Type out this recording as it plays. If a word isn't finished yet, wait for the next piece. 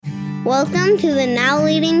Welcome to the Now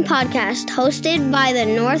Leading podcast, hosted by the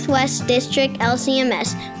Northwest District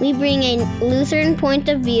LCMS. We bring a Lutheran point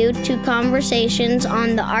of view to conversations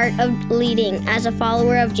on the art of leading as a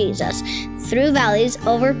follower of Jesus, through valleys,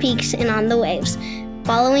 over peaks, and on the waves,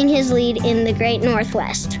 following his lead in the great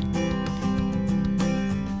Northwest.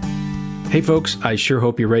 Hey folks, I sure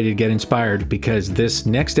hope you're ready to get inspired because this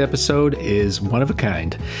next episode is one of a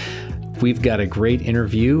kind. We've got a great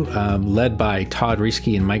interview led by Todd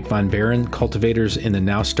Rieske and Mike Von Baron, cultivators in the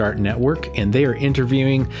Now Start Network, and they are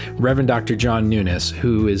interviewing Reverend Dr. John Nunes,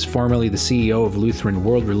 who is formerly the CEO of Lutheran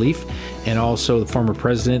World Relief and also the former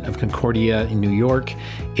president of Concordia in New York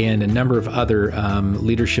and a number of other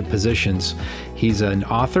leadership positions. He's an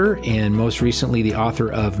author and most recently the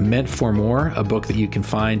author of Meant for More, a book that you can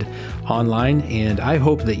find online. And I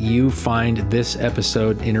hope that you find this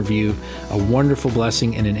episode interview a wonderful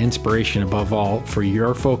blessing and an inspiration above all for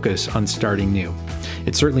your focus on starting new.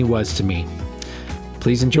 It certainly was to me.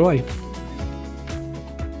 Please enjoy.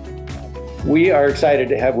 We are excited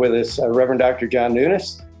to have with us Reverend Dr. John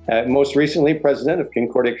Nunes, most recently president of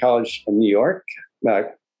Concordia College in New York.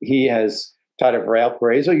 He has taught at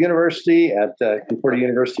Valparaiso University, at Concordia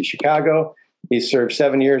University, Chicago. He served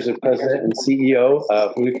 7 years as president and CEO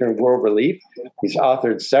of Lutheran World Relief. He's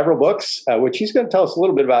authored several books, which he's going to tell us a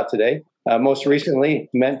little bit about today. Most recently,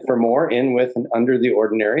 Meant for More, In, With, and Under the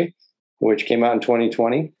Ordinary, which came out in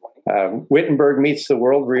 2020. Wittenberg Meets the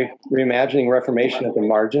World, Reimagining Reformation at the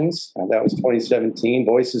Margins. That was 2017.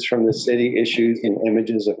 Voices from the City, Issues and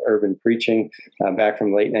Images of Urban Preaching, back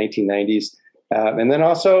from the late 1990s. And then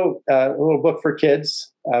also a little book for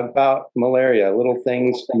kids about malaria, Little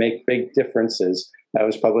Things Make Big Differences. That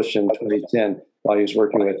was published in 2010 while he was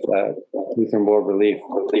working with Lutheran World Relief.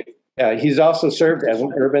 He's also served as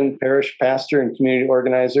an urban parish pastor and community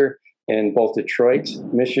organizer in both Detroit,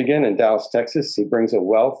 Michigan, and Dallas, Texas. He brings a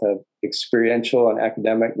wealth of experiential and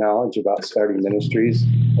academic knowledge about starting ministries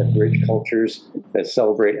that bridge cultures, that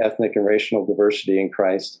celebrate ethnic and racial diversity in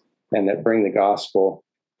Christ, and that bring the gospel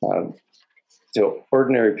to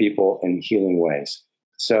ordinary people in healing ways.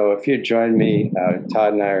 So if you'd join me,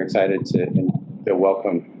 Todd and I are excited to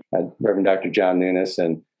welcome Reverend Dr. John Nunes.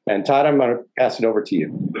 And Todd, I'm going to pass it over to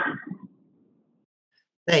you.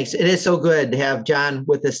 Thanks. It is so good to have John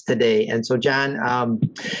with us today. And so, John,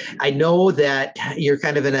 I know that you're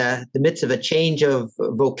kind of in the midst of a change of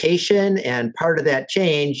vocation, and part of that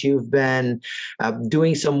change, you've been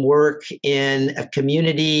doing some work in a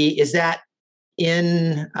community. Is that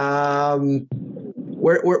in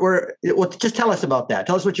where just tell us about that.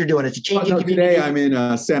 Tell us what you're doing. It's a changing community. Today I'm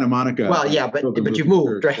in Santa Monica. Well, yeah, but you've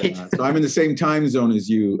moved, right? So I'm in the same time zone as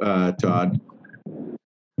you, Todd.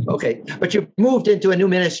 Okay, but you moved into a new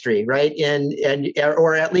ministry, right?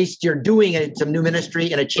 Or at least you're doing some new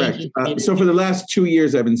ministry and a change. So for the last 2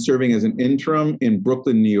 years, I've been serving as an interim in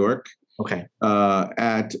Brooklyn, New York. Okay.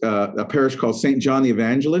 At a parish called St. John the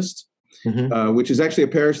Evangelist. Mm-hmm. Which is actually a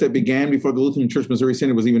parish that began before the Lutheran Church Missouri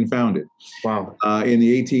Synod was even founded. Wow. In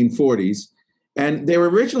the 1840s. And they were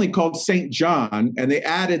originally called St. John, and they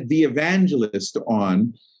added the Evangelist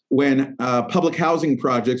on when public housing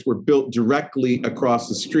projects were built directly across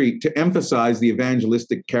the street to emphasize the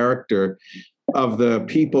evangelistic character of the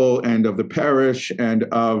people and of the parish and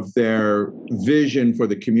of their vision for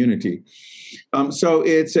the community. So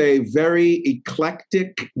it's a very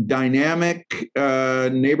eclectic, dynamic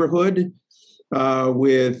neighborhood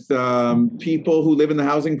with people who live in the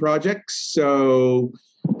housing projects. So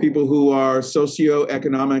people who are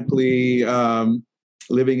socioeconomically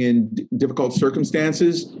living in difficult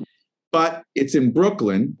circumstances, but it's in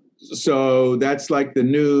Brooklyn. So that's like the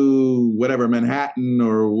new, whatever, Manhattan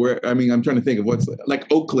or where, I mean, I'm trying to think of what's like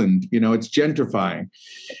Oakland, it's gentrifying.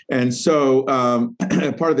 And so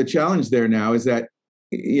part of the challenge there now is that,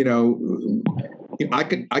 I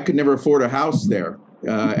could never afford a house there.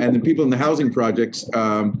 And the people in the housing projects,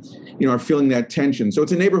 are feeling that tension. So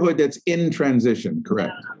it's a neighborhood that's in transition,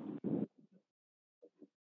 correct?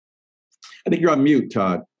 I think you're on mute,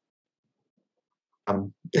 Todd.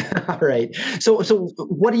 All right. So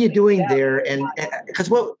what are you doing there? And because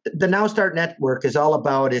what the Now Start Network is all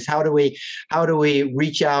about is how do we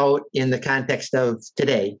reach out in the context of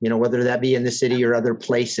today, whether that be in the city or other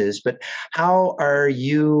places, but how are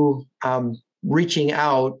you reaching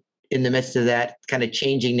out in the midst of that kind of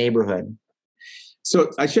changing neighborhood? So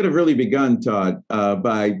I should have really begun, Todd,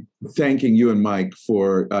 by thanking you and Mike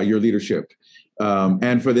for your leadership.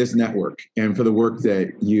 And for this network and for the work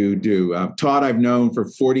that you do. Todd, I've known for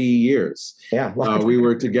 40 years. Yeah. We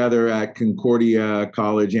were together at Concordia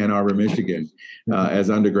College, Ann Arbor, Michigan, as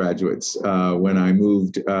undergraduates when I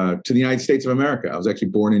moved to the United States of America. I was actually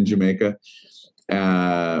born in Jamaica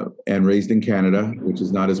and raised in Canada, which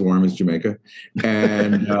is not as warm as Jamaica,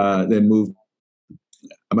 and then moved.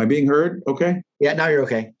 Am I being heard? Okay. Yeah, now you're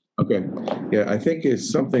okay. Okay. Yeah, I think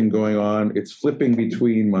there's something going on. It's flipping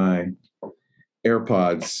between my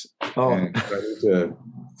AirPods. Oh. And I need to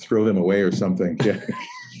throw them away or something. Yeah.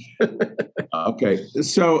 Okay.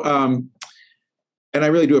 So, and I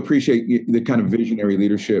really do appreciate the kind of visionary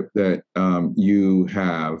leadership that you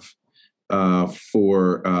have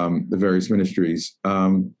for the various ministries.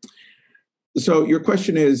 So your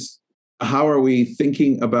question is, how are we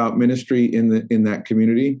thinking about ministry in that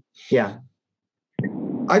community? Yeah.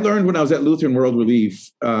 I learned when I was at Lutheran World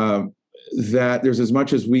Relief that there's as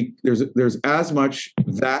much as there's as much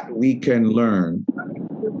that we can learn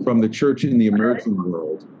from the church in the emerging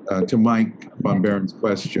world. To Mike von Beren's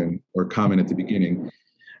question or comment at the beginning,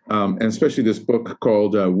 and especially this book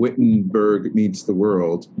called Wittenberg Meets the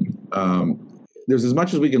World. There's as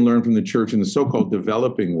much as we can learn from the church in the so-called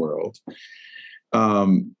developing world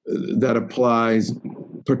that applies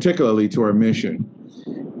particularly to our mission.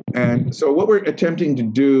 And so what we're attempting to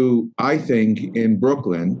do, I think, in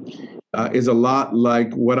Brooklyn is a lot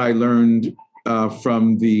like what I learned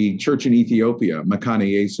from the church in Ethiopia, Makane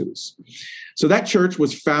Jesus. So that church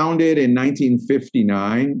was founded in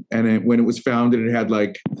 1959. And when it was founded, it had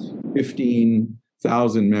like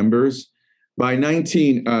 15,000 members. By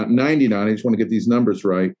 1999, I just want to get these numbers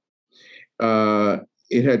right,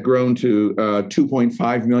 it had grown to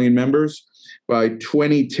 2.5 million members. By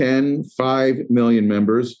 2010, 5 million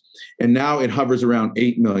members. And now it hovers around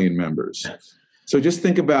 8 million members. So just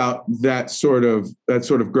think about that sort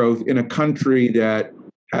of growth in a country that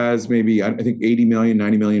has maybe, I think, 80 million,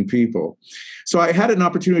 90 million people. So I had an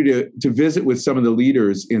opportunity to visit with some of the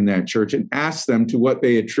leaders in that church and ask them to what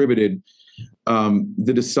they attributed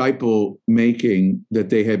the disciple making that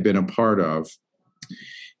they had been a part of.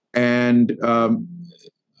 And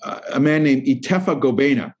a man named Itefa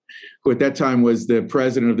Gobena, who at that time was the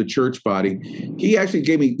president of the church body, he actually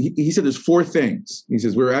gave me, he said there's 4 things. He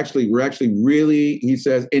says, we're actually really, he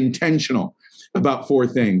says, intentional about 4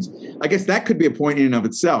 things. I guess that could be a point in and of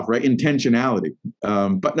itself, right? Intentionality.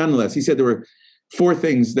 But nonetheless, he said there were 4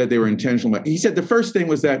 things that they were intentional about. He said the first thing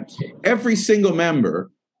was that every single member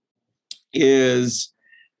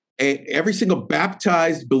every single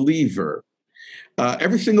baptized believer,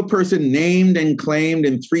 every single person named and claimed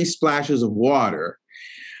in 3 splashes of water,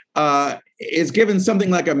 is given something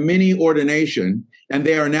like a mini ordination, and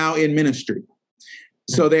they are now in ministry.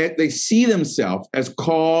 So they see themselves as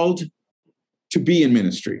called to be in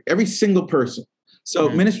ministry, every single person. So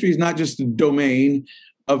ministry is not just the domain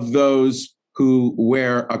of those who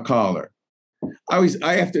wear a collar. I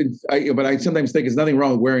sometimes think there's nothing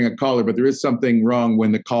wrong with wearing a collar, but there is something wrong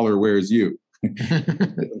when the collar wears you.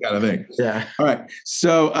 Kind of thing. Yeah. All right.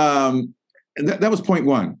 So, that was point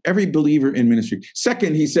 1, every believer in ministry.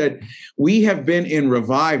 Second, he said, we have been in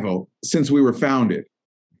revival since we were founded,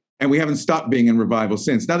 and we haven't stopped being in revival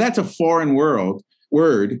since. Now, that's a foreign word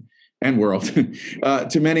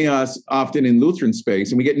to many of us, often in Lutheran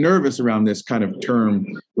space, and we get nervous around this kind of term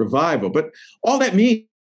revival. But all that means,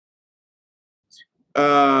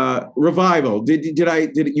 revival. Did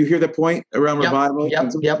you hear the point around revival?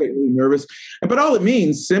 Yep. Really nervous. But all it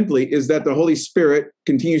means simply is that the Holy Spirit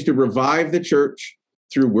continues to revive the church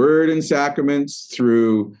through word and sacraments,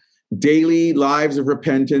 through daily lives of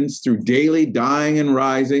repentance, through daily dying and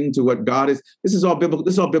rising to what God is. This is all biblical.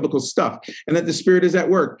 This is all biblical stuff, and that the Spirit is at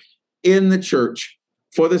work in the church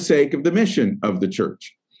for the sake of the mission of the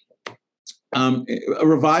church. A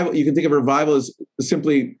revival, you can think of revival as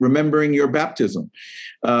simply remembering your baptism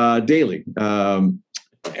daily. And,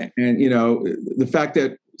 the fact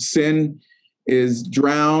that sin is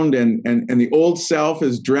drowned and the old self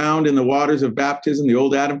is drowned in the waters of baptism, the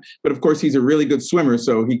old Adam. But of course, he's a really good swimmer,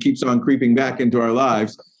 so he keeps on creeping back into our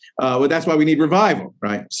lives. But that's why we need revival,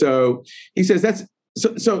 right? So he says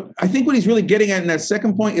so I think what he's really getting at in that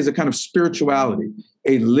second point is a kind of spirituality,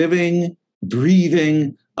 a living,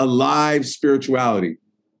 breathing, alive spirituality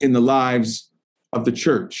in the lives of the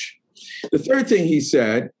church. The third thing he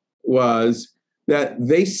said was that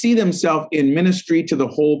they see themselves in ministry to the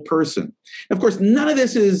whole person. Of course, none of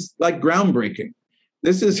this is like groundbreaking.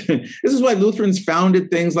 This is why Lutherans founded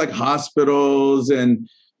things like hospitals and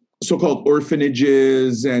so-called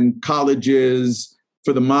orphanages and colleges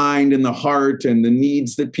for the mind and the heart and the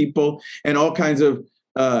needs that people, and all kinds of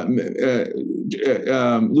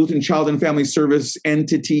Lutheran Child and Family Service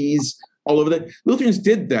entities all over that. Lutherans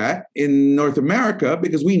did that in North America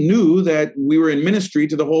because we knew that we were in ministry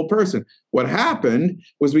to the whole person. What happened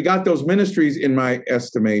was we got those ministries, in my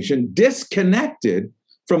estimation, disconnected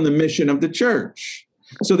from the mission of the church.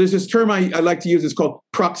 So there's this term I like to use. It's called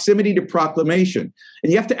proximity to proclamation.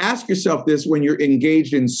 And you have to ask yourself this when you're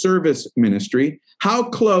engaged in service ministry. How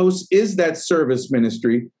close is that service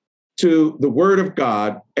ministry to the word of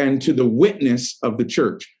God and to the witness of the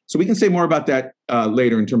church? So we can say more about that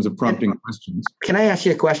later in terms of prompting questions. Can I ask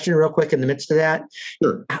you a question real quick in the midst of that?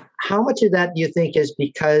 Sure. How much of that do you think is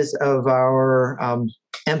because of our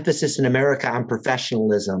emphasis in America on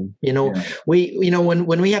professionalism? When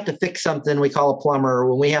we have to fix something, we call a plumber.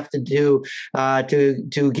 When we have to do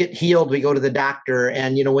to get healed, we go to the doctor.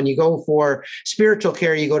 And when you go for spiritual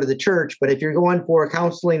care, you go to the church. But if you're going for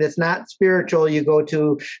counseling that's not spiritual, you go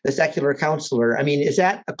to the secular counselor. I mean, is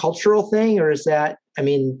that a cultural thing, or is that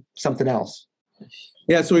something else?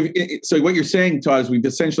 Yeah. So what you're saying, Todd, is we've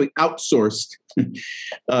essentially outsourced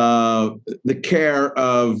the care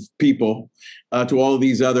of people to all of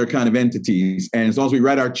these other kind of entities, and as long as we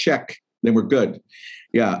write our check, then we're good.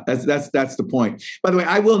 Yeah, that's the point. By the way,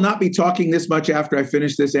 I will not be talking this much after I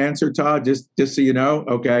finish this answer, Todd. Just so you know,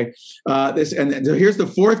 okay. So here's the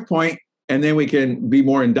fourth point, and then we can be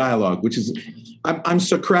more in dialogue. Which is, I'm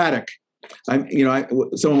Socratic.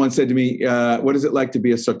 Someone once said to me, "What is it like to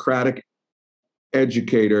be a Socratic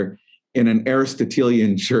educator in an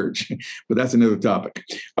Aristotelian church?" But that's another topic.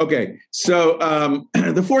 Okay, so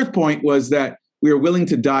the fourth point was that we are willing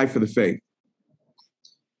to die for the faith.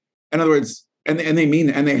 In other words, and they mean,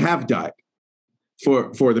 and they have died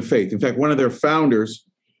for the faith. In fact, one of their founders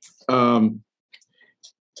died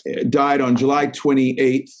on July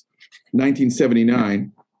 28th,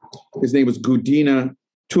 1979. His name was Gudina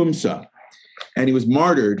Tumsa, and he was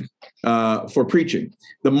martyred for preaching.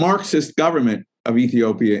 The Marxist government of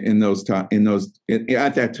Ethiopia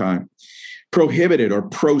at that time prohibited or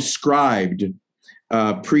proscribed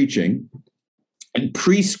preaching and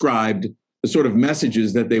prescribed the sort of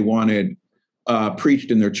messages that they wanted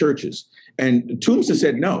preached in their churches. And Tumsa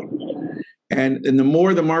said no. And the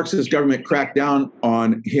more the Marxist government cracked down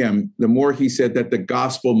on him, the more he said that the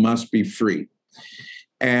gospel must be free.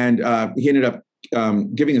 And he ended up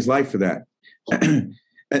giving his life for that.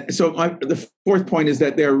 So the fourth point is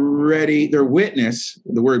that they're ready, their witness,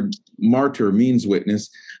 the word martyr means witness,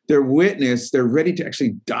 they're ready to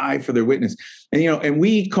actually die for their witness. And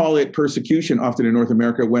we call it persecution often in North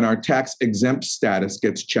America when our tax exempt status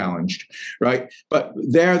gets challenged, right? But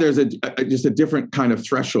there's just a different kind of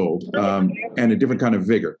threshold and a different kind of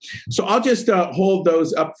vigor. So I'll just hold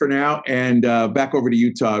those up for now and back over to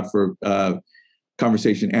you, Todd, for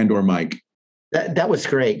conversation or Mike. That was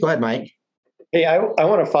great. Go ahead, Mike. Hey, I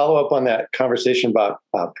want to follow up on that conversation about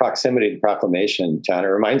proximity to proclamation, John. It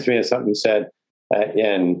reminds me of something you said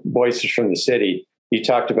in Voices from the City. You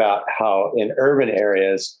talked about how in urban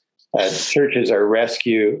areas, churches are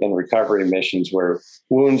rescue and recovery missions where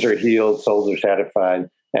wounds are healed, souls are satisfied,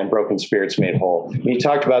 and broken spirits made whole. And you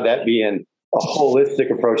talked about that being a holistic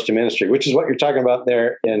approach to ministry, which is what you're talking about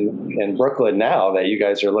there in Brooklyn now that you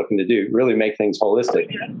guys are looking to do, really make things holistic.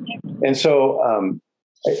 And so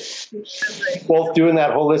both doing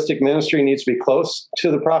that holistic ministry needs to be close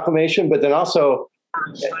to the proclamation, but then also,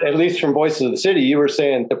 at least from Voices of the City, you were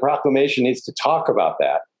saying the proclamation needs to talk about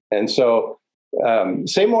that. And so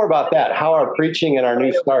say more about that, how our preaching and our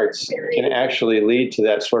new starts can actually lead to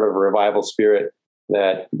that sort of revival spirit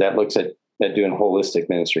that looks at doing holistic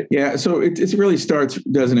ministry. Yeah, so it really starts,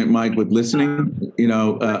 doesn't it, Mike, with listening?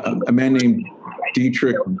 A man named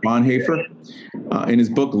Dietrich Bonhoeffer, in his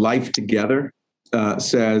book Life Together,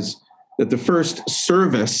 says that the first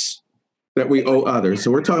service that we owe others,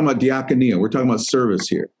 so we're talking about diakonia, we're talking about service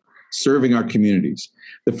here, serving our communities.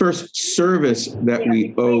 The first service that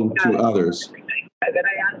we owe to others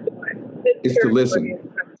is to listen.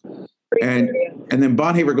 And then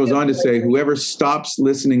Bonhoeffer goes on to say, whoever stops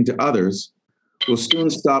listening to others will soon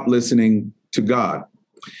stop listening to God.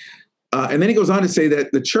 And then he goes on to say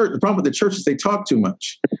that the problem with the church is they talk too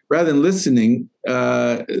much. Rather than listening,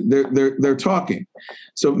 they're talking.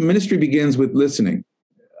 So ministry begins with listening,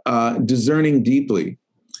 discerning deeply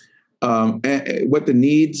what the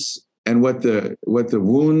needs and what the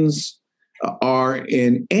wounds are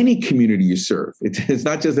in any community you serve. It's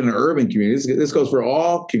not just in an urban community. This goes for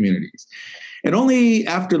all communities. And only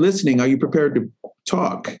after listening are you prepared to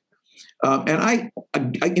talk. And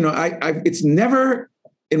it's never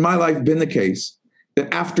in my life been the case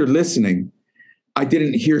that after listening, I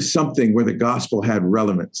didn't hear something where the gospel had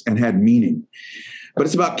relevance and had meaning. But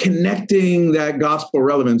it's about connecting that gospel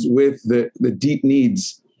relevance with the deep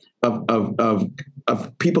needs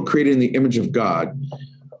of people created in the image of God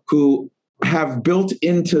who have built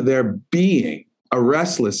into their being a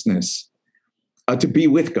restlessness to be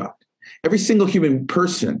with God. Every single human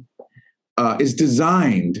person is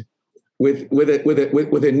designed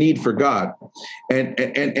with a need for God, and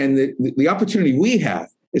the opportunity we have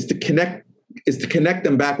is to connect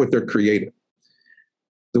them back with their Creator,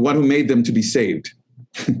 the one who made them to be saved.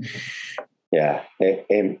 Yeah,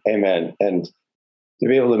 amen. And to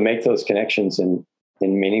be able to make those connections in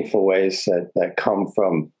meaningful ways that come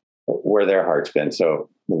from where their heart's been. So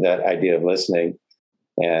that idea of listening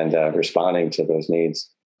and responding to those needs.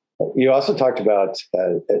 You also talked about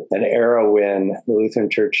an era when the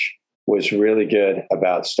Lutheran Church was really good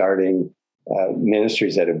about starting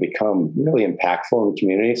ministries that have become really impactful in the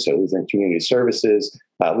community. So Lutheran Community Services,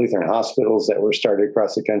 Lutheran hospitals that were started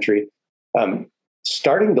across the country.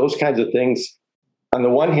 Starting those kinds of things, on the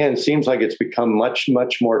one hand, seems like it's become much,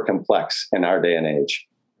 much more complex in our day and age.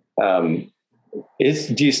 Do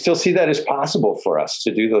you still see that as possible for us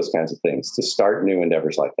to do those kinds of things, to start new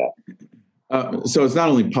endeavors like that? So it's not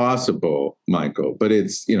only possible, Michael, but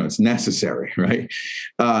it's necessary, right?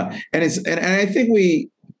 And I think we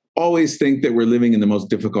always think that we're living in the most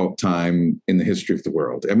difficult time in the history of the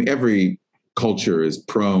world. I mean, every culture is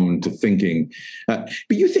prone to thinking, but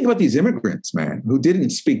you think about these immigrants, man, who didn't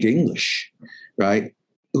speak English, right?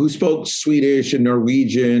 Who spoke Swedish and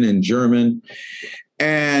Norwegian and German,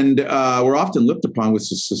 and were often looked upon with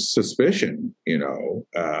suspicion,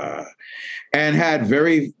 and had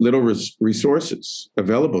very little resources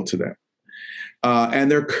available to them.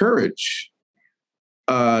 And their courage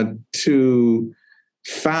to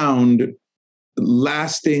found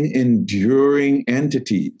lasting, enduring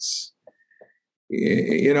entities,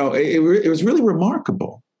 it was really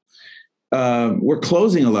remarkable. We're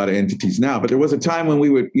closing a lot of entities now, but there was a time when we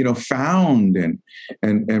would, found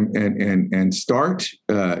and start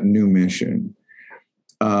new mission.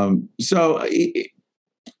 So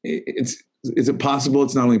is it possible?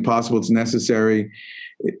 It's not only possible, it's necessary.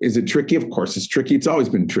 Is it tricky? Of course, it's tricky. It's always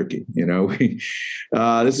been tricky.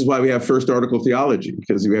 This is why we have first article theology,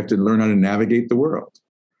 because we have to learn how to navigate the world.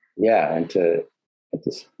 Yeah, and to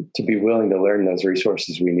be willing to learn those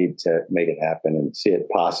resources we need to make it happen and see it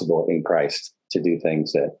possible in Christ to do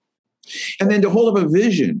things that. And then to hold up a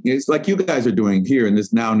vision, it's like you guys are doing here in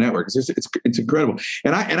this Now Network. It's incredible,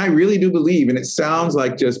 and I really do believe, and it sounds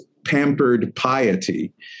like just pampered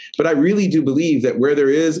piety, but I really do believe that where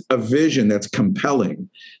there is a vision that's compelling,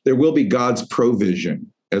 there will be God's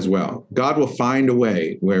provision as well. God will find a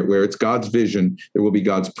way where it's God's vision, there will be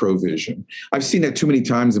God's provision. I've seen that too many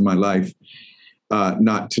times in my life,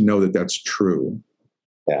 not to know that that's true.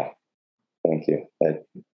 Yeah, thank you.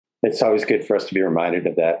 It's always good for us to be reminded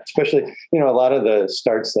of that, especially, a lot of the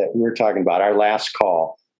starts that we're talking about. Our last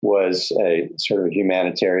call was a sort of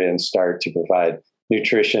humanitarian start to provide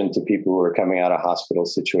nutrition to people who are coming out of hospital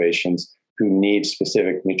situations who need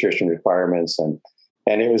specific nutrition requirements. And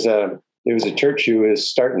it was a church who was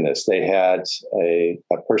starting this. They had a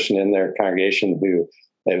person in their congregation who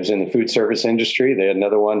was in the food service industry. They had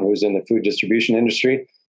another one who was in the food distribution industry.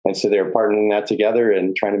 And so they were partnering that together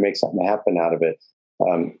and trying to make something happen out of it.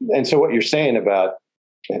 And so what you're saying about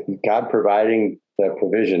God providing the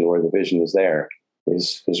provision where the vision is there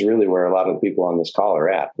is really where a lot of the people on this call are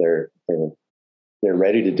at. They're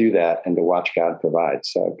ready to do that and to watch God provide.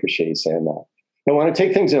 So I appreciate you saying that. I want to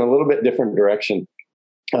take things in a little bit different direction.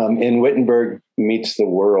 In Wittenberg Meets the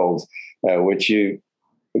World, which you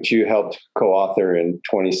helped co-author in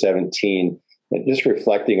 2017, just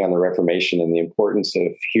reflecting on the Reformation and the importance of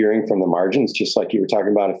hearing from the margins, just like you were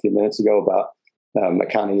talking about a few minutes ago about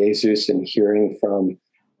Mekane Jesus and hearing from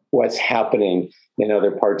what's happening in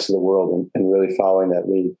other parts of the world and really following that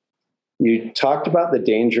lead. You talked about the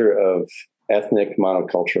danger of ethnic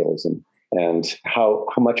monoculturalism and how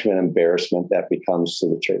much of an embarrassment that becomes to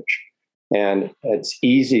the church. And it's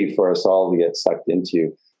easy for us all to get sucked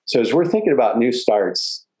into. So as we're thinking about new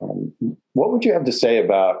starts, what would you have to say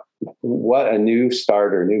about what a new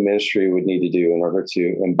start or new ministry would need to do in order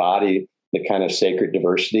to embody the kind of sacred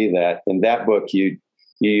diversity that in that book you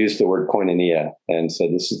used the word koinonia and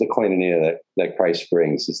said this is the koinonia that Christ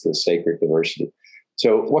brings, is the sacred diversity.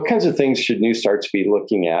 So what kinds of things should new starts be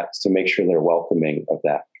looking at to make sure they're welcoming of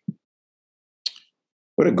that?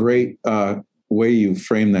 What a great way you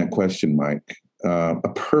frame that question, Mike. A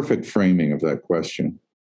perfect framing of that question.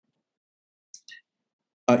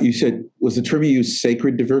 You said, was the term you used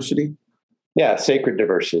sacred diversity? Yeah, sacred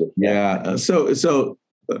diversity. Yeah. So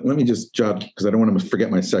let me just jot, because I don't want to forget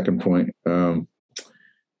my second point.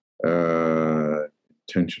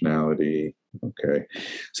 Intentionality. Okay.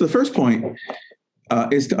 So the first point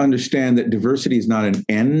is to understand that diversity is not an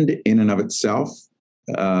end in and of itself.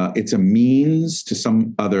 It's a means to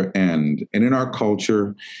some other end. And in our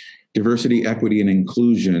culture, diversity, equity, and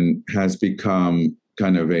inclusion has become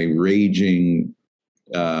kind of a raging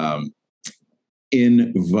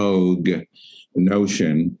in vogue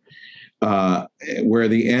notion, where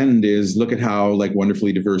the end is, look at how like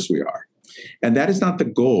wonderfully diverse we are. And that is not the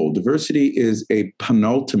goal. Diversity is a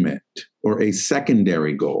penultimate or a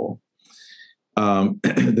secondary goal.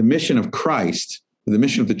 The mission of Christ, the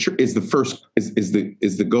mission of the church is the first, is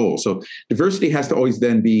the goal. So diversity has to always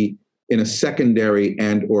then be in a secondary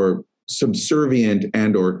and or subservient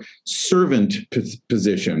and or servant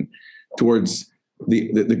position towards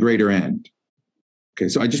the greater end. Okay,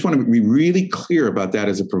 so I just want to be really clear about that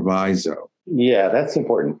as a proviso. Yeah, that's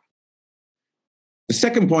important. The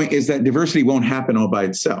second point is that diversity won't happen all by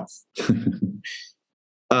itself. In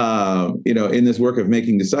this work of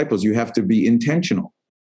making disciples, you have to be intentional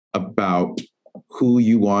about who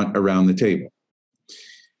you want around the table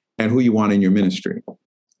and who you want in your ministry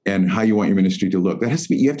and how you want your ministry to look.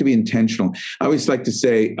 You have to be intentional. I always like to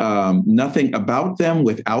say, nothing about them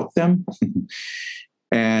without them.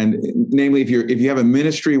 And namely, if you have a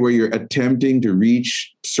ministry where you're attempting to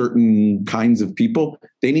reach certain kinds of people,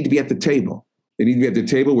 they need to be at the table. They need to be at the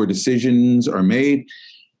table where decisions are made,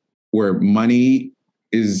 where money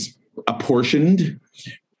is apportioned,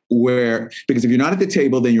 because if you're not at the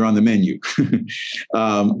table, then you're on the menu.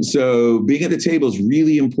 So being at the table is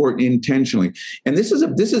really important intentionally. And this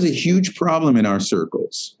is a huge problem in our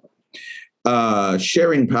circles,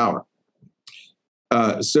 sharing power.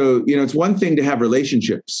 So it's one thing to have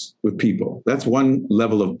relationships with people. That's one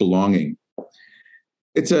level of belonging.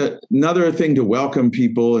 It's another thing to welcome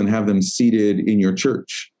people and have them seated in your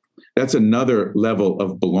church. That's another level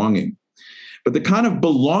of belonging. But the kind of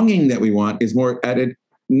belonging that we want is more the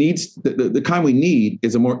kind we need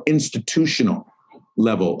is a more institutional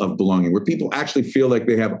level of belonging, where people actually feel like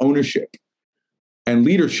they have ownership and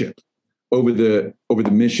leadership over the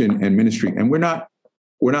mission and ministry. And we're not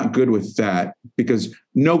good with that, because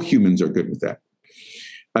no humans are good with that.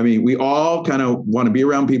 I mean, we all kind of want to be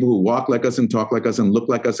around people who walk like us and talk like us and look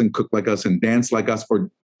like us and cook like us and dance like us or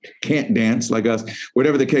can't dance like us,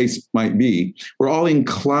 whatever the case might be. We're all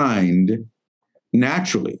inclined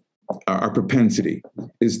naturally. Our propensity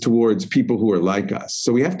is towards people who are like us.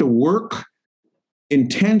 So we have to work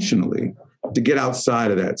intentionally to get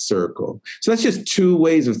outside of that circle. So that's just two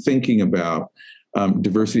ways of thinking about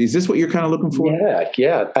diversity. Is this what you're kind of looking for?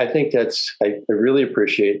 Yeah. I think I really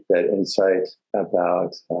appreciate that insight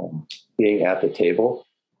about being at the table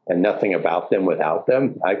and nothing about them without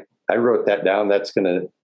them. I wrote that down. That's gonna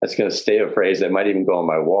stay a phrase that might even go on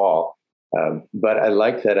my wall. But I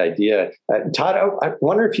like that idea. Todd, I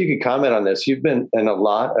wonder if you could comment on this. You've been in a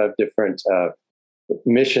lot of different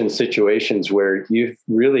mission situations where you've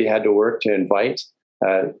really had to work to invite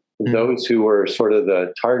those who were sort of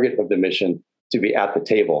the target of the mission to be at the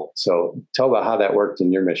table. So tell about how that worked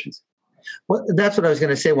in your missions. Well, that's what I was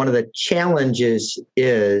going to say. One of the challenges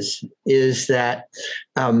is that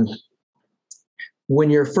when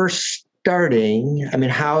you're first starting, I mean,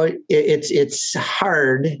 how it's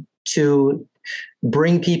hard to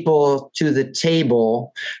bring people to the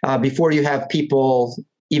table before you have people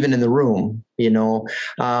even in the room,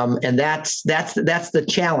 and that's the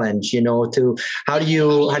challenge, to how do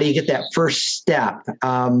you get that first step?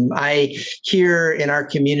 I here in our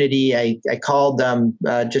community, I called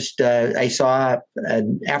I saw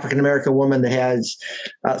an African American woman that has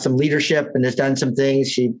some leadership and has done some things.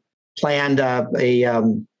 She planned a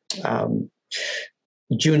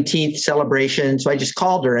Juneteenth celebration. So I just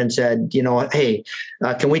called her and said, hey,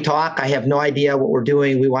 can we talk? I have no idea what we're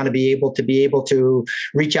doing. We want to be able to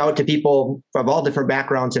reach out to people of all different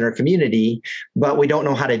backgrounds in our community, but we don't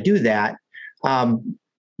know how to do that.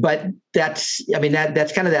 But that's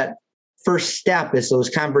kind of that first step, is those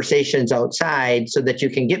conversations outside so that you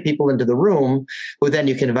can get people into the room who then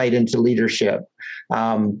you can invite into leadership.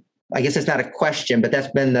 I guess it's not a question, but that's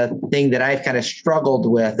been the thing that I've kind of struggled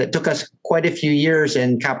with. It took us quite a few years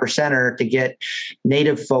in Copper Center to get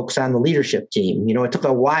Native folks on the leadership team. It took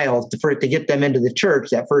a while for it to get them into the church,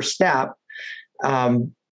 that first step,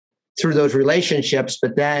 through those relationships.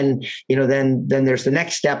 But then there's the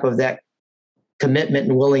next step of that commitment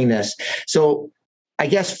and willingness. So I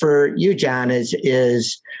guess for you, John, is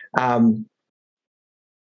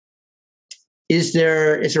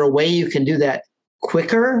there a way you can do that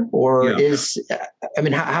quicker, or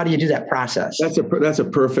how do you do that process? That's a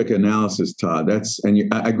perfect analysis, Todd. I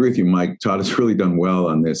agree with you, Mike. Todd has really done well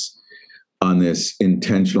on this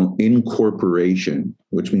intentional incorporation,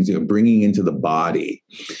 which means bringing into the body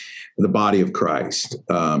of Christ,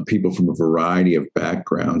 people from a variety of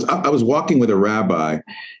backgrounds. I was walking with a rabbi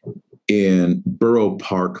in Borough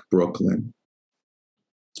Park, Brooklyn.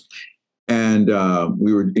 And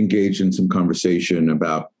we were engaged in some conversation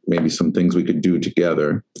about maybe some things we could do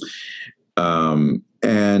together.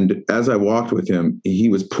 And as I walked with him, he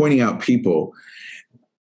was pointing out people,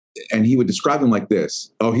 and he would describe them like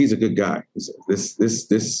this: "Oh, he's a good guy. This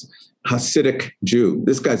Hasidic Jew.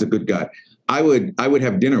 This guy's a good guy." I would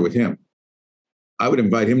have dinner with him. I would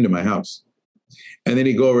invite him to my house, and then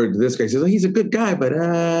he'd go over to this guy. He says, "Oh, he's a good guy, but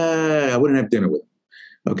I wouldn't have dinner with him,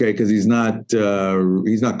 okay, because he's not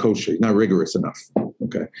kosher. He's not rigorous enough."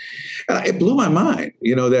 Okay, and it blew my mind,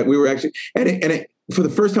 that we were actually, for the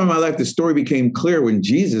first time in my life, the story became clear when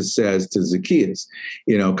Jesus says to Zacchaeus,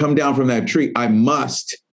 "Come down from that tree. I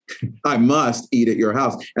must eat at your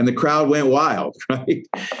house." And the crowd went wild, right?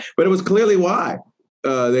 But it was clearly why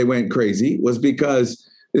they went crazy, was because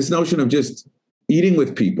this notion of just eating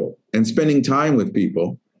with people and spending time with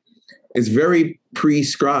people is very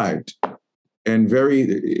prescribed and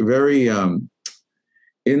very, very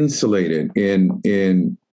insulated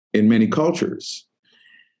in many cultures.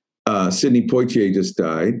 Sidney Poitier just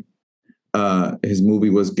died. His movie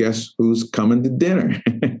was Guess Who's Coming to Dinner?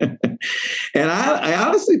 And I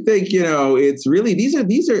honestly think, it's really, these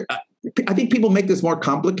are, I think people make this more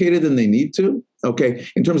complicated than they need to, okay,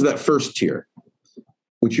 in terms of that first tier,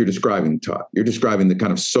 which you're describing, Todd. You're describing the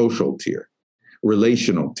kind of social tier,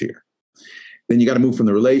 relational tier. Then you got to move from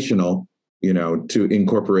the relational, to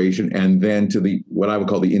incorporation, and then to the, what I would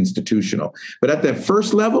call the institutional. But at that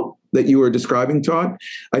first level that you were describing, Todd,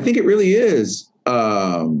 I think it really is,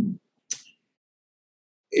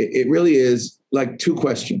 it really is like two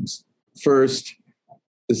questions. First,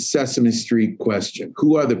 the Sesame Street question: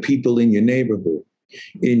 who are the people in your neighborhood?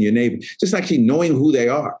 Just actually knowing who they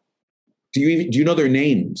are. Do you know their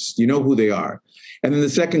names? Do you know who they are? And then the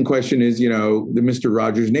second question is, the Mr.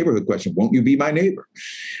 Rogers neighborhood question: won't you be my neighbor?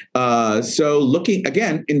 So looking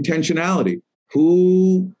again, intentionality.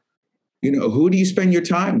 Who do you spend your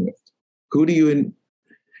time with? Who do you?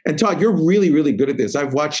 And Todd, you're really, really good at this.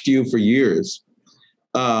 I've watched you for years,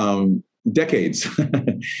 decades.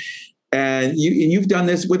 And you've done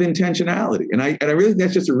this with intentionality, and I really think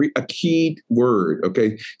that's just a key word.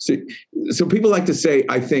 Okay, so people like to say,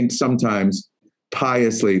 I think sometimes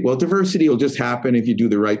piously, well, diversity will just happen if you do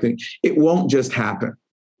the right thing. It won't just happen.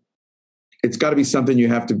 It's got to be something you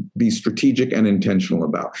have to be strategic and intentional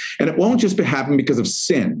about, and it won't just happen because of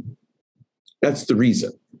sin. That's the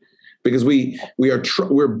reason, because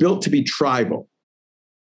we're built to be tribal.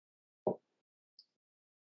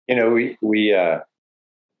 We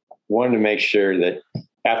wanted to make sure that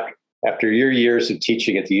after your years of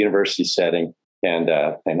teaching at the university setting and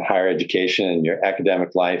higher education and your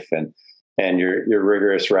academic life and your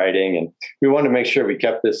rigorous writing, and we wanted to make sure we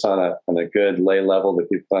kept this on a good lay level that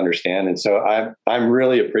people understand. And so I'm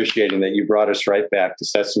really appreciating that you brought us right back to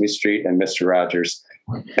Sesame Street and Mr. Rogers,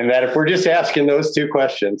 and that if we're just asking those two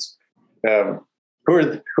questions, who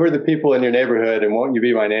are the people in your neighborhood, and won't you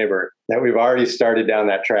be my neighbor, that we've already started down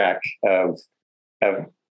that track of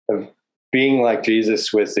being like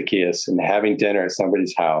Jesus with Zacchaeus and having dinner at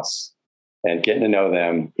somebody's house and getting to know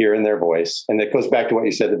them, hearing their voice. And it goes back to what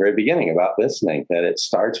you said at the very beginning about listening, that it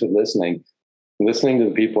starts with listening to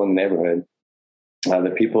the people in the neighborhood,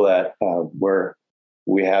 the people that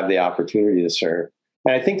we have the opportunity to serve.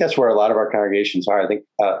 And I think that's where a lot of our congregations are. I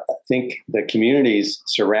think the communities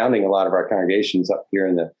surrounding a lot of our congregations up here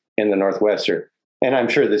in the Northwest and I'm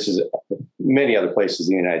sure this is many other places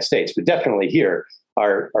in the United States, but definitely here,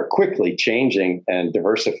 are quickly changing and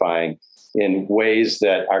diversifying in ways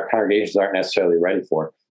that our congregations aren't necessarily ready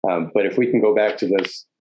for. But if we can go back to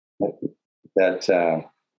that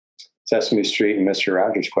Sesame Street and Mr.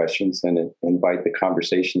 Rogers questions and invite the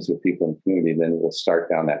conversations with people in the community, then we'll start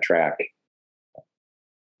down that track.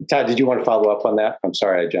 Todd, did you want to follow up on that? I'm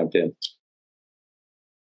sorry I jumped in.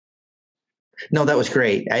 No, that was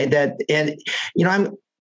great.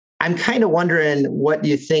 I'm kind of wondering what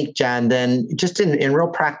you think, John, then just in real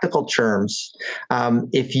practical terms,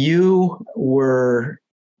 if you were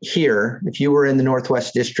here, if you were in the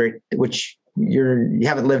Northwest District, which you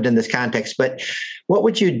haven't lived in this context, but what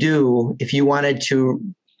would you do if you wanted to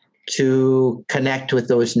connect with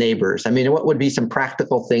those neighbors? I mean, what would be some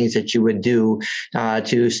practical things that you would do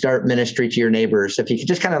to start ministry to your neighbors? If you could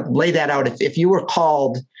just kind of lay that out, if you were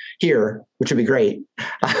called here, which would be great,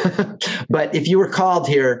 but if you were called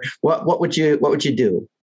here, what would you do?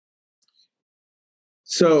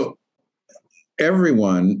 So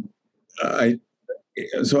everyone, I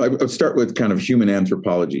would start with kind of human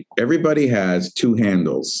anthropology. Everybody has two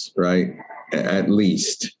handles, right? At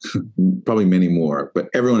least, probably many more, but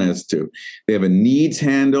everyone has two. They have a needs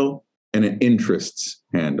handle and an interests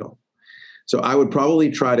handle. So I would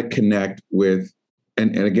probably try to connect with,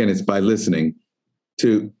 and again, it's by listening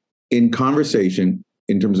to, in conversation,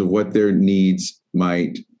 in terms of what their needs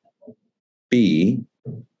might be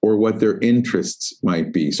or what their interests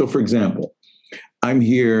might be. So, for example, I'm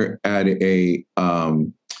here at a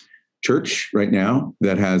church right now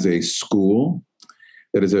that has a school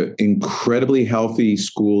that is an incredibly healthy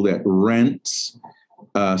school that rents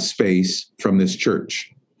space from this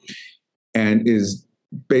church and is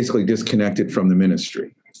basically disconnected from the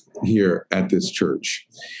ministry here at this church.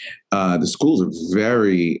 The school's a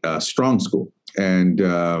very strong school, and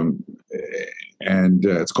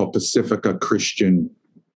it's called Pacifica Christian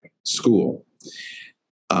School.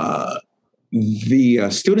 The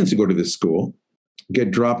students who go to this school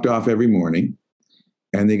get dropped off every morning,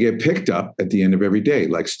 and they get picked up at the end of every day,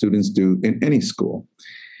 like students do in any school.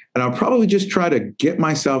 And I'll probably just try to get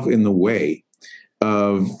myself in the way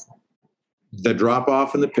of the drop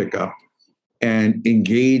off and the pickup and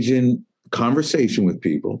engage in conversation with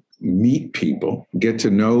people, meet people, get to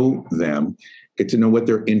know them, get to know what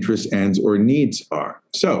their interests, ends, or needs are.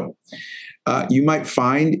 So you might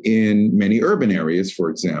find in many urban areas, for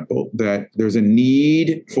example, that there's a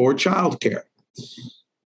need for childcare.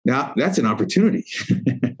 Now, that's an opportunity.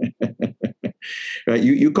 Right?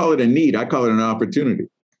 You call it a need, I call it an opportunity.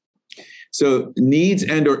 So needs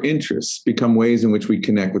and or interests become ways in which we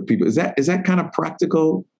connect with people. Is that kind of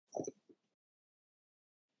practical?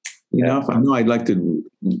 You know, I know I'd like to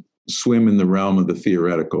swim in the realm of the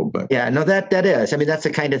theoretical, but yeah, no, that is. I mean, that's the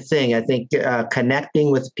kind of thing. I think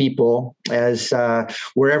connecting with people as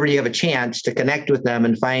wherever you have a chance to connect with them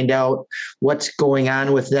and find out what's going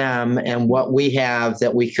on with them and what we have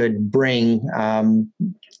that we could bring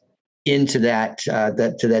into that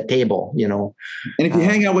to that table, you know. And if you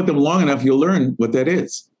hang out with them long enough, you'll learn what that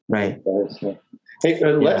is. Right. Hey,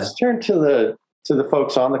 let's turn to the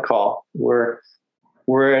folks on the call. We're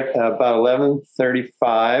at about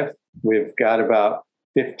 11:35. We've got about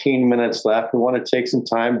 15 minutes left. We want to take some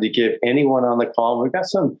time to give anyone on the call. We've got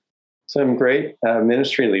some great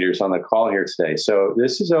ministry leaders on the call here today. So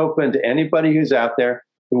this is open to anybody who's out there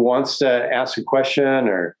who wants to ask a question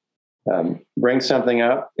or bring something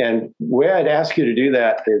up. And the way I'd ask you to do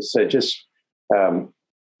that is just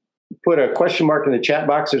put a question mark in the chat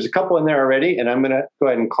box. There's a couple in there already, and I'm going to go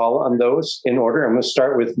ahead and call on those in order. I'm going to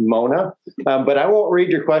start with Mona, but I won't read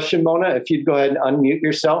your question, Mona. If you'd go ahead and unmute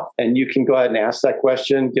yourself, and you can go ahead and ask that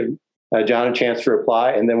question, give John a chance to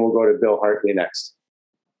reply, and then we'll go to Bill Hartley next.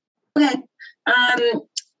 Okay.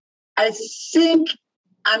 I think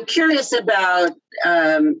I'm curious about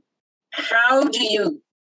how do you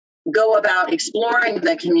go about exploring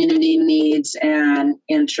the community needs and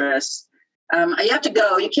interests? You have to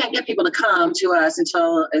go. You can't get people to come to us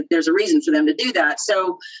until there's a reason for them to do that.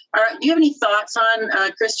 So do you have any thoughts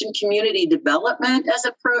on Christian community development as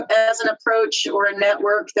an approach or a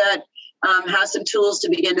network that has some tools to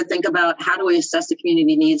begin to think about how do we assess the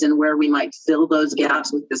community needs and where we might fill those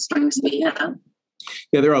gaps with the strengths we have?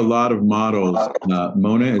 Yeah, there are a lot of models.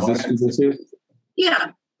 Mona, is this who this is?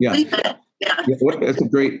 Yeah. Yeah. That's a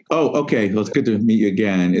great. Oh, okay. Well, it's good to meet you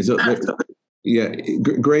again. Yeah,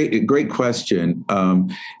 great question.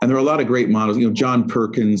 And there are a lot of great models. You know, John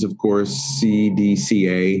Perkins, of course,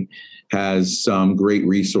 CDCA has some great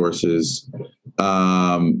resources.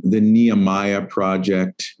 The Nehemiah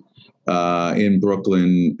Project in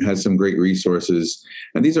Brooklyn has some great resources.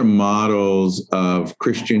 And these are models of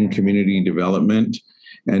Christian community development.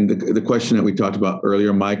 And the question that we talked about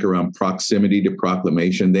earlier, Mike, around proximity to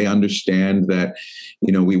proclamation, they understand that,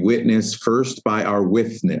 you know, we witness first by our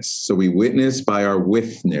witness. So we witness by our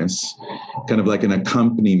witness, kind of like an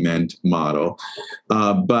accompaniment model.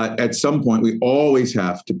 But at some point, we always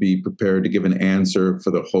have to be prepared to give an answer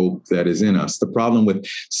for the hope that is in us. The problem with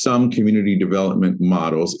some community development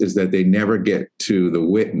models is that they never get to the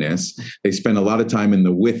witness. They spend a lot of time in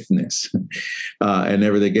the witness and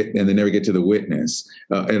they never get to the witness.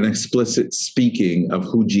 An explicit speaking of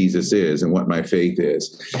who Jesus is and what my faith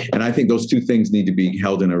is. And I think those two things need to be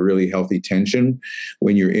held in a really healthy tension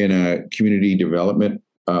when you're in a community development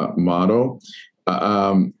model.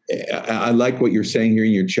 I like what you're saying here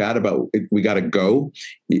in your chat about we got to go.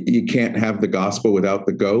 You can't have the gospel without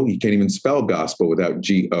the go. You can't even spell gospel without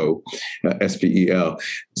G-O, S-P-E-L.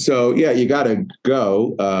 So yeah, you got to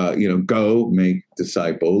go, go make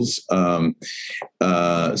disciples.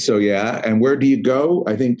 So yeah. And where do you go?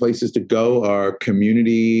 I think places to go are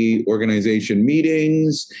community organization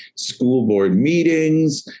meetings, school board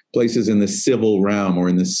meetings, places in the civil realm or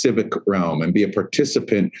in the civic realm, and be a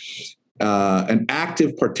participant, an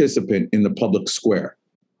active participant in the public square.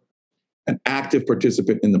 An active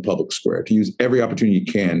participant in the public square, to use every opportunity you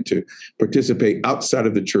can to participate outside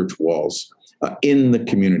of the church walls in the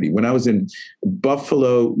community. When I was in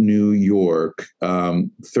Buffalo, New York,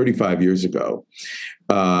 35 years ago,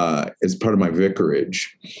 as part of my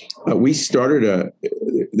vicarage, we started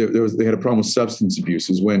they had a problem with substance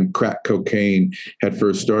abuses when crack cocaine had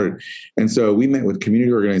first started. And so we met with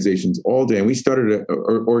community organizations all day, and we started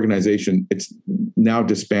an organization. It's now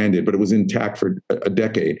disbanded, but it was intact for a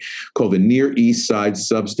decade, called the Near East Side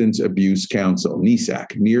Substance Abuse Council,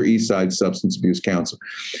 NESAC, Near East Side Substance Abuse Council.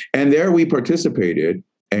 And there we participated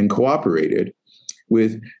and cooperated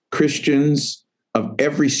with Christians of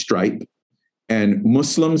every stripe and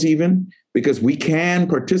Muslims even, because we can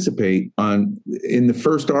participate in the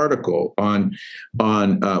first article on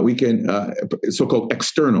so-called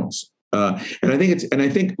externals. And I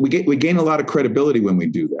think we gain a lot of credibility when we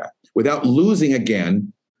do that without losing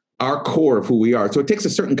again our core of who we are. So it takes a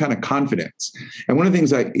certain kind of confidence. And one of the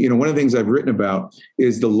things I've written about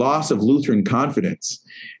is the loss of Lutheran confidence.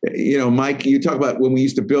 Mike, you talk about when we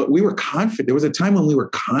used to build, we were confident. There was a time when we were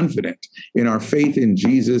confident in our faith in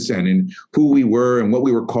Jesus and in who we were and what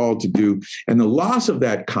we were called to do. And the loss of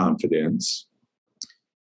that confidence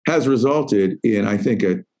has resulted in, I think,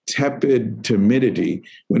 a tepid timidity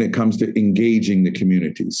when it comes to engaging the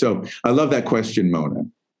community. So I love that question, Mona.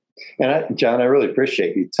 And John, I really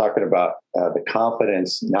appreciate you talking about the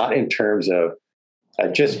confidence, not in terms of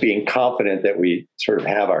just being confident that we sort of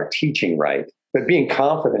have our teaching right, but being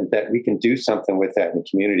confident that we can do something with that in the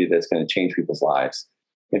community that's going to change people's lives,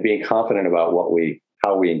 and being confident about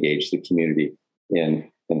how we engage the community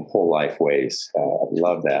in whole life ways. I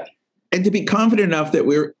love that. And to be confident enough that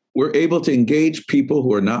we're able to engage people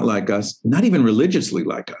who are not like us, not even religiously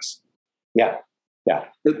like us. Yeah.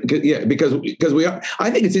 Because we are.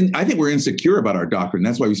 I think we're insecure about our doctrine.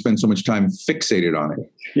 That's why we spend so much time fixated on it.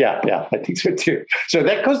 Yeah, I think so too. So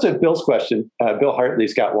that goes to Bill's question. Bill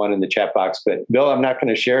Hartley's got one in the chat box, but Bill, I'm not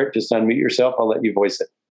going to share it. Just unmute yourself. I'll let you voice it.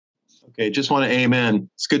 Okay, just want to amen.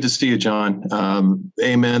 It's good to see you, John.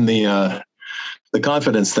 Amen. The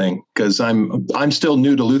confidence thing, because I'm still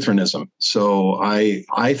new to Lutheranism, so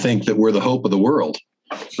I think that we're the hope of the world,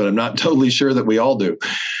 but I'm not totally sure that we all do.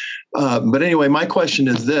 But anyway, my question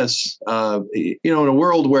is this, in a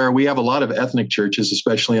world where we have a lot of ethnic churches,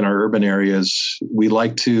 especially in our urban areas, we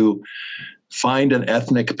like to find an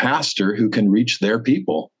ethnic pastor who can reach their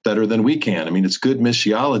people better than we can. I mean, it's good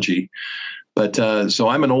missiology, but so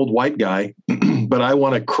I'm an old white guy, but I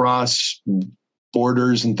want to cross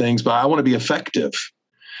borders and things, but I want to be effective.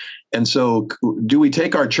 And so do we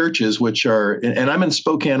take our churches, which are, and I'm in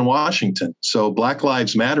Spokane, Washington, so Black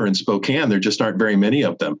Lives Matter in Spokane, there just aren't very many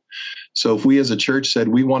of them. So if we as a church said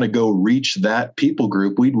we want to go reach that people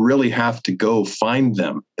group, we'd really have to go find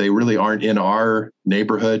them. They really aren't in our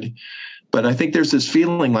neighborhood. But I think there's this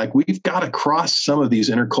feeling like we've got to cross some of these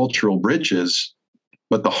intercultural bridges,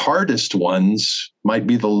 but the hardest ones might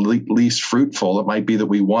be the least fruitful. It might be that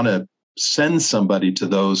we want to send somebody to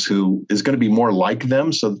those who is going to be more like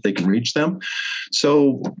them so that they can reach them.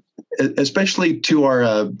 So especially to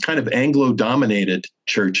our kind of Anglo-dominated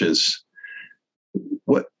churches,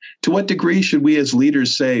 to what degree should we as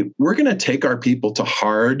leaders say, we're going to take our people to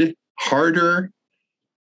harder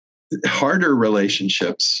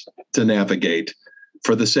relationships to navigate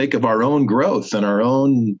for the sake of our own growth and our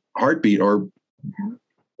own heartbeat, or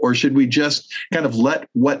should we just kind of let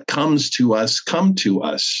what comes to us come to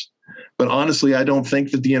us? But honestly, I don't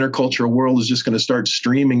think that the intercultural world is just going to start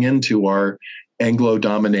streaming into our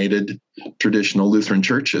Anglo-dominated traditional Lutheran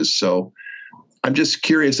churches. So I'm just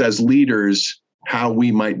curious as leaders how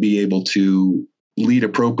we might be able to lead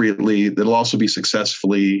appropriately that'll also be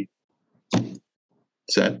successfully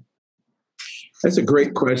said. That's a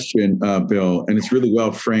great question, Bill, and it's really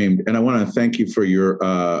well framed. And I want to thank you for your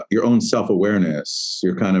own self-awareness,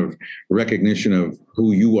 your kind of recognition of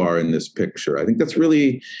who you are in this picture. I think that's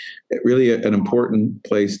really an important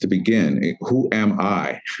place to begin. Who am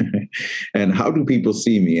I? And how do people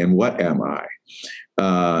see me? And what am I?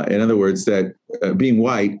 In other words, that being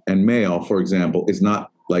white and male, for example, is not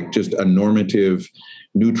like just a normative,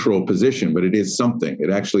 neutral position, but it is something. It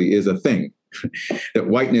actually is a thing. That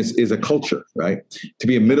whiteness is a culture, right? To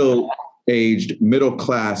be a middle-aged,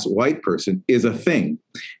 middle-class white person is a thing.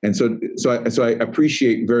 And so I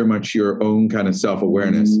appreciate very much your own kind of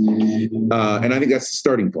self-awareness. And I think that's the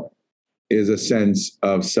starting point, is a sense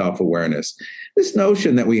of self-awareness. This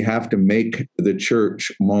notion that we have to make the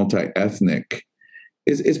church multi-ethnic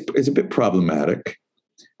is a bit problematic.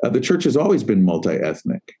 The church has always been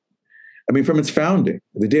multi-ethnic. I mean, from its founding,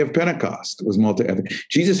 the day of Pentecost was multi-ethnic.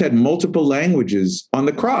 Jesus had multiple languages on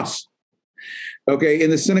the cross. Okay,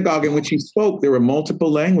 in the synagogue in which he spoke, there were multiple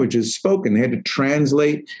languages spoken. They had to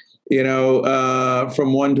translate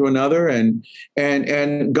from one to another.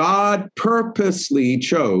 And God purposely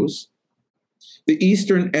chose the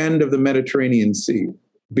eastern end of the Mediterranean Sea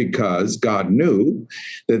because God knew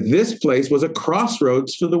that this place was a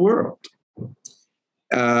crossroads for the world.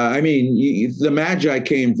 The Magi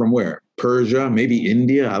came from where? Persia, maybe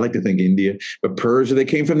India. I like to think India, but Persia, they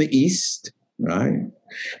came from the east, right?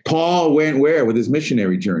 Paul went where with his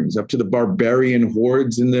missionary journeys? Up to the barbarian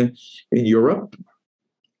hordes in Europe.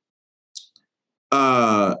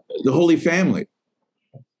 The Holy Family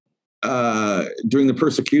during the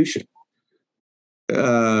persecution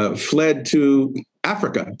fled to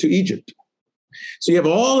Africa, to Egypt. So you have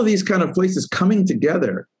all of these kind of places coming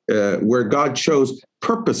together where God chose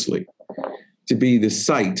purposely to be the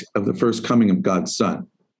site of the first coming of God's Son.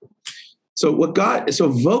 So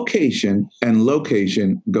vocation and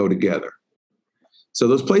location go together. So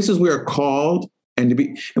those places we are called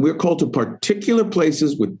and we're called to particular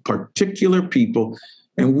places with particular people.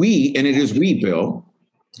 And it is we, Bill,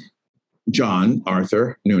 John,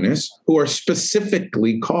 Arthur, Nunes, who are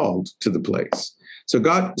specifically called to the place. So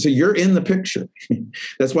you're in the picture.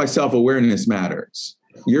 That's why self-awareness matters.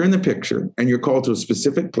 You're in the picture and you're called to a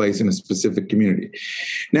specific place in a specific community.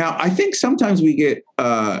 Now, I think sometimes we get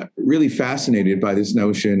really fascinated by this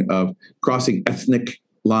notion of crossing ethnic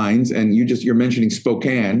lines. And you're mentioning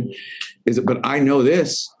Spokane. But I know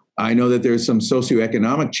this. I know that there's some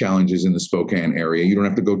socioeconomic challenges in the Spokane area. You don't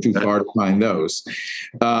have to go too far to find those.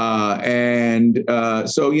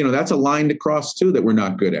 So that's a line to cross too that we're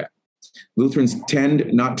not good at. Lutherans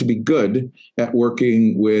tend not to be good at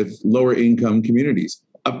working with lower income communities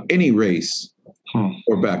of any race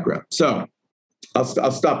or background. So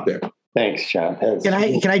I'll stop there. Thanks, John. Can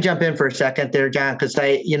I jump in for a second there, John? Because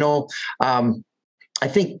I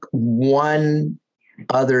think one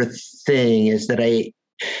other thing is that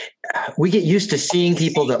we get used to seeing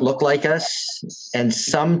people that look like us. And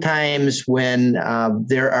sometimes when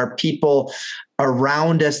there are people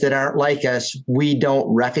around us that aren't like us, we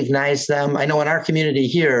don't recognize them. I know in our community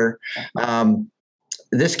here,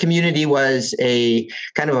 this community was a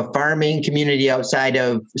kind of a farming community outside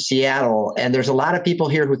of Seattle. And there's a lot of people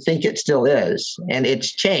here who think it still is, and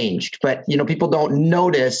it's changed, but, people don't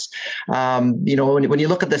notice, when you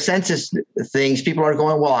look at the census things, people are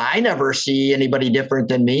going, well, I never see anybody different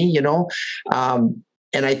than me,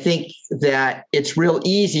 and I think that it's real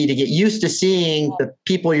easy to get used to seeing the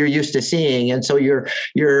people you're used to seeing. And so you're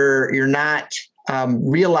not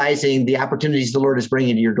realizing the opportunities the Lord is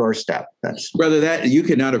bringing to your doorstep. Brother, that you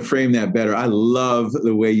could not have framed that better. I love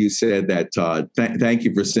the way you said that, Todd. Thank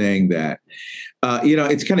you for saying that.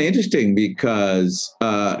 It's kind of interesting because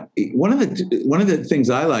one of the things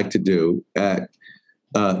I like to do at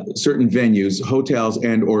certain venues, hotels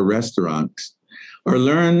and or restaurants,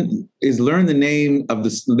 learn the names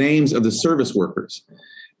of the service workers.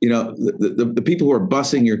 The people who are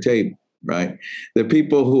bussing your table, right? The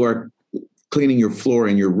people who are cleaning your floor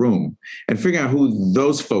in your room, and figuring out who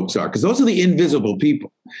those folks are, because those are the invisible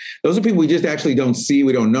people. Those are people we just actually don't see,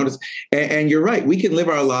 we don't notice. And you're right, we can live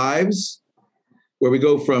our lives where we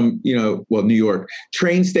go from, New York,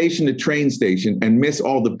 train station to train station and miss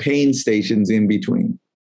all the pain stations in between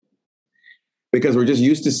because we're just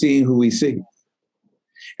used to seeing who we see.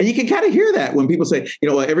 And you can kind of hear that when people say,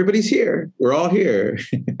 everybody's here, we're all here.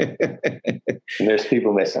 And there's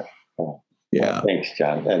people missing. Yeah. Thanks,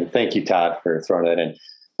 John. And thank you, Todd, for throwing that in.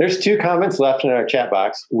 There's 2 comments left in our chat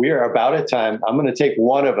box. We are about at time. I'm going to take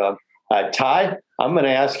one of them. Ty, I'm going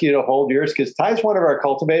to ask you to hold yours because Ty's one of our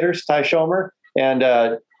cultivators, Ty Schomer. And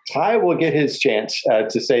Ty will get his chance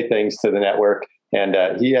to say things to the network. And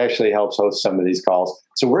he actually helps host some of these calls.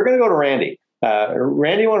 So we're going to go to Randy.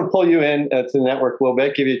 Randy, I want to pull you in to the network a little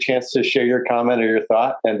bit, give you a chance to share your comment or your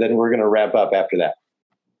thought, and then we're going to wrap up after that.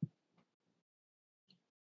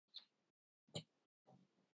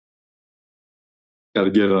 Got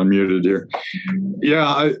to get it unmuted here.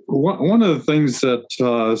 Yeah, one of the things that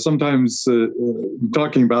sometimes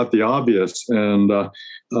talking about the obvious, and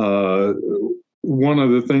one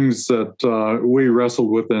of the things that we wrestled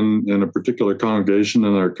with in a particular congregation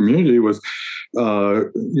in our community was,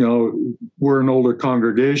 we're an older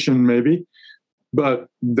congregation maybe, but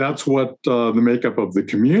that's what the makeup of the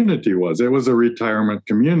community was. It was a retirement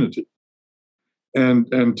community.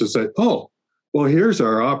 And to say, oh, well, here's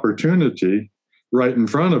our opportunity right in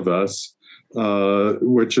front of us,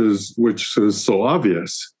 which is so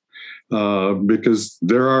obvious, because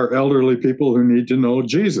there are elderly people who need to know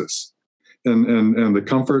Jesus and the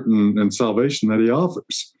comfort and salvation that he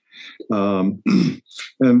offers.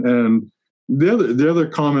 And the other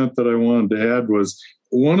comment that I wanted to add was,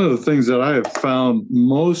 one of the things that I have found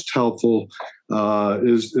most helpful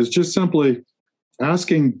is just simply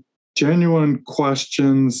asking genuine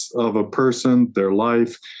questions of a person, their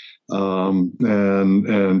life, and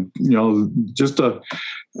just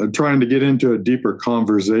trying to get into a deeper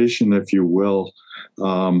conversation, if you will.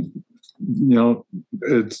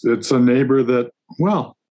 It's a neighbor that,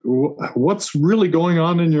 well, what's really going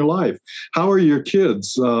on in your life? How are your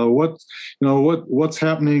kids? What's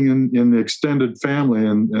happening in the extended family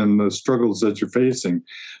and the struggles that you're facing?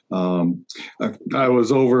 I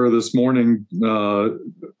was over this morning,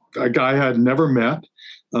 a guy I had never met.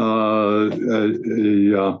 I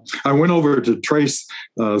went over to trace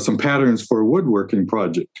some patterns for a woodworking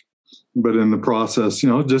project, but in the process,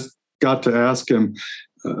 just got to ask him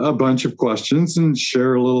a bunch of questions and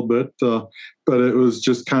share a little bit. But it was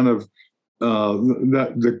just kind of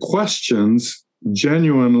that the questions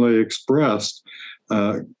genuinely expressed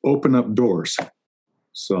open up doors.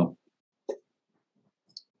 So.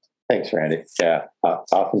 Thanks, Randy. Yeah,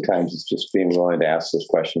 oftentimes it's just being willing to ask those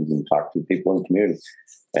questions and talk to people in the community,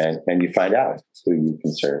 and you find out who you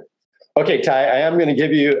can serve. Okay, Ty, I am going to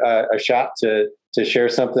give you a shot to share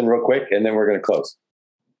something real quick, and then we're going to close.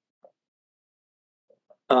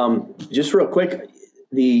 Just real quick,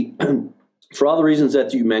 for all the reasons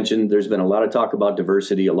that you mentioned, there's been a lot of talk about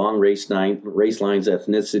diversity along race lines,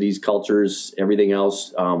 ethnicities, cultures, everything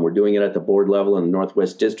else. We're doing it at the board level in the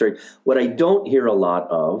Northwest District. What I don't hear a lot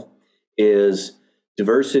of is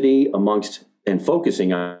diversity amongst and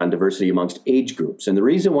focusing on diversity amongst age groups. And the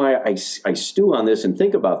reason why I stew on this and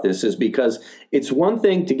think about this is because it's one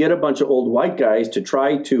thing to get a bunch of old white guys to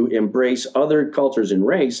try to embrace other cultures and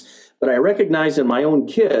race, but I recognize in my own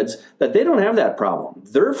kids that they don't have that problem.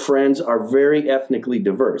 Their friends are very ethnically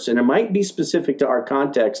diverse. And it might be specific to our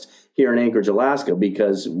context here in Anchorage, Alaska,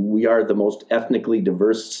 because we are the most ethnically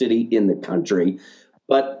diverse city in the country.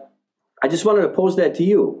 But I just wanted to pose that to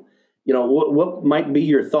you. What might be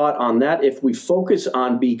your thought on that if we focus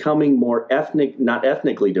on becoming more not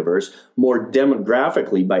ethnically diverse, more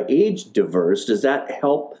demographically by age diverse? Does that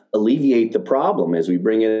help alleviate the problem as we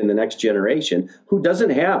bring in the next generation who doesn't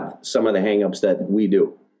have some of the hangups that we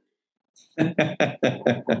do?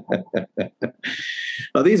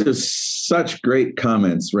 Well, these are such great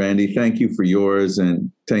comments, Randy. Thank you for yours,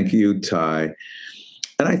 and thank you, Ty.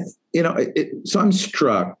 And so I'm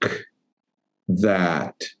struck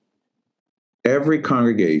that every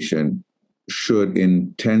congregation should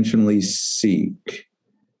intentionally seek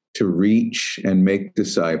to reach and make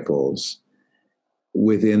disciples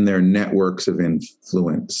within their networks of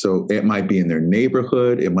influence. So it might be in their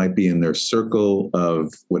neighborhood, it might be in their circle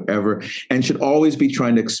of whatever, and should always be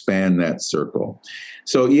trying to expand that circle.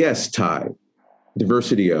 So yes, Ty,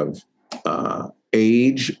 diversity of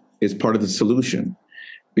age is part of the solution.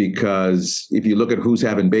 Because if you look at who's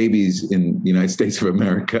having babies in the United States of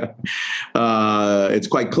America, it's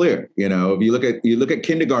quite clear. If you look at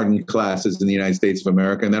kindergarten classes in the United States of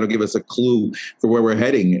America, and that'll give us a clue for where we're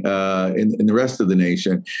heading in the rest of the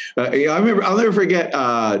nation. I'll never forget,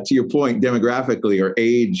 to your point, demographically or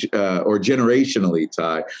age or generationally,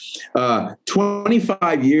 Ty.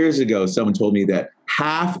 25 years ago, someone told me that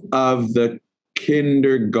half of the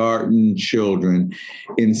kindergarten children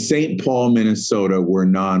in St. Paul, Minnesota were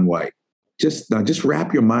non-white. Just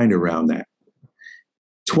wrap your mind around that.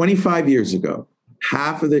 25 years ago,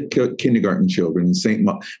 half of the kindergarten children in St.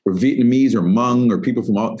 Paul were Vietnamese or Hmong or people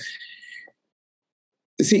from all.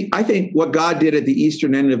 See, I think what God did at the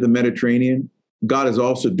eastern end of the Mediterranean, God is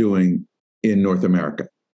also doing in North America.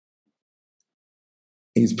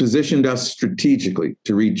 He's positioned us strategically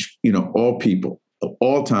to reach, all people of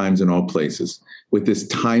all times and all places with this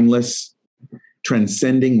timeless,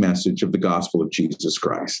 transcending message of the gospel of Jesus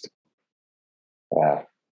Christ. Wow.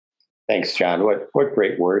 Thanks, John. What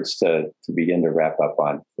great words to begin to wrap up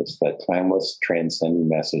on. It's that timeless, transcending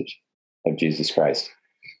message of Jesus Christ.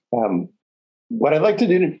 What I'd like to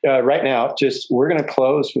do right now, we're going to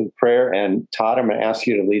close with prayer. And Todd, I'm going to ask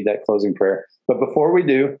you to lead that closing prayer. But before we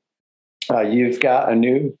do, you've got a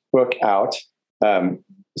new book out.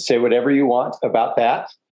 Say whatever you want about that.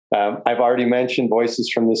 I've already mentioned Voices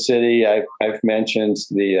from the City. I've mentioned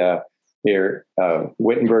the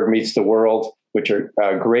Wittenberg Meets the World, which are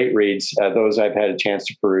great reads. Those I've had a chance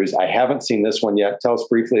to peruse. I haven't seen this one yet. Tell us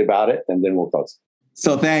briefly about it, and then we'll close.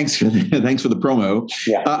 So thanks for the promo.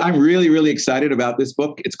 Yeah. I'm really, really excited about this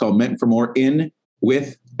book. It's called Meant for More: In,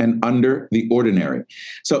 With, and Under the Ordinary.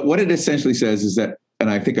 So what it essentially says is that, and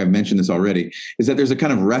I think I've mentioned this already, is that there's a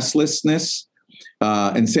kind of restlessness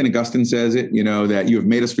And St. Augustine says it, that you have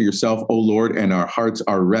made us for yourself, O Lord, and our hearts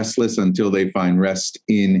are restless until they find rest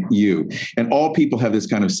in you. And all people have this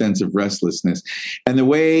kind of sense of restlessness. And the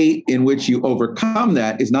way in which you overcome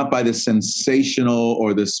that is not by the sensational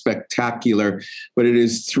or the spectacular, but it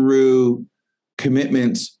is through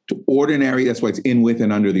commitments to ordinary, that's why it's in, with,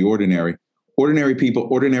 and under the ordinary. Ordinary people,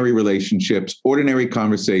 ordinary relationships, ordinary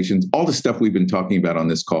conversations, all the stuff we've been talking about on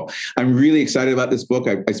this call. I'm really excited about this book.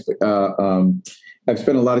 I've spent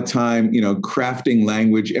a lot of time, crafting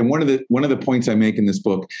language. And one of the points I make in this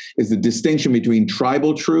book is the distinction between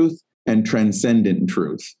tribal truth and transcendent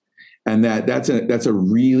truth. And that's a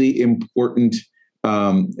really important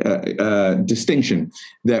distinction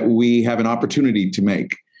that we have an opportunity to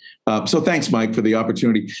make. So thanks, Mike, for the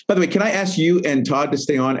opportunity. By the way, can I ask you and Todd to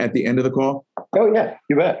stay on at the end of the call? Oh, yeah,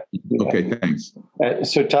 you bet. Okay, thanks.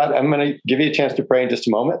 So, Todd, I'm going to give you a chance to pray in just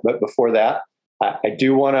a moment. But before that, I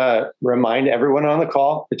do want to remind everyone on the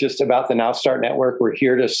call just about the Now Start Network. We're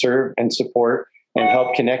here to serve and support and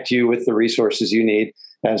help connect you with the resources you need.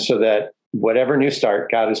 And so that whatever new start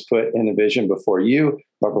God has put in the vision before you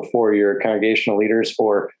or before your congregational leaders,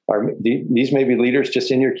 these may be leaders just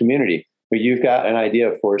in your community, but you've got an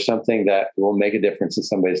idea for something that will make a difference in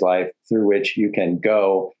somebody's life through which you can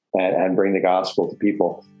go and bring the gospel to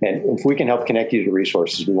people. And if we can help connect you to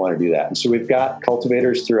resources, we want to do that. And so we've got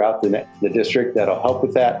cultivators throughout the district that'll help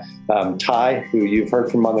with that. Ty, who you've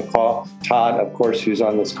heard from on the call, Todd, of course, who's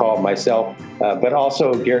on this call, myself, but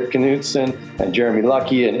also Garrett Knutson and Jeremy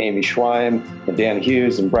Lucky and Amy Schweim and Dan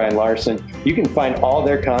Hughes and Brian Larson. You can find all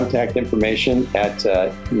their contact information at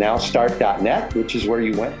nowstart.net, which is where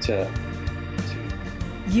you went to.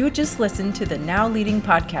 You just listened to the Now Leading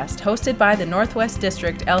podcast hosted by the Northwest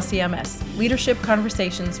District LCMS, Leadership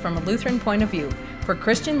Conversations from a Lutheran Point of View for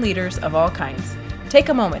Christian leaders of all kinds. Take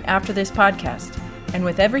a moment after this podcast, and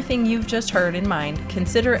with everything you've just heard in mind,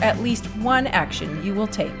 consider at least one action you will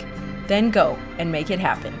take. Then go and make it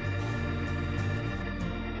happen.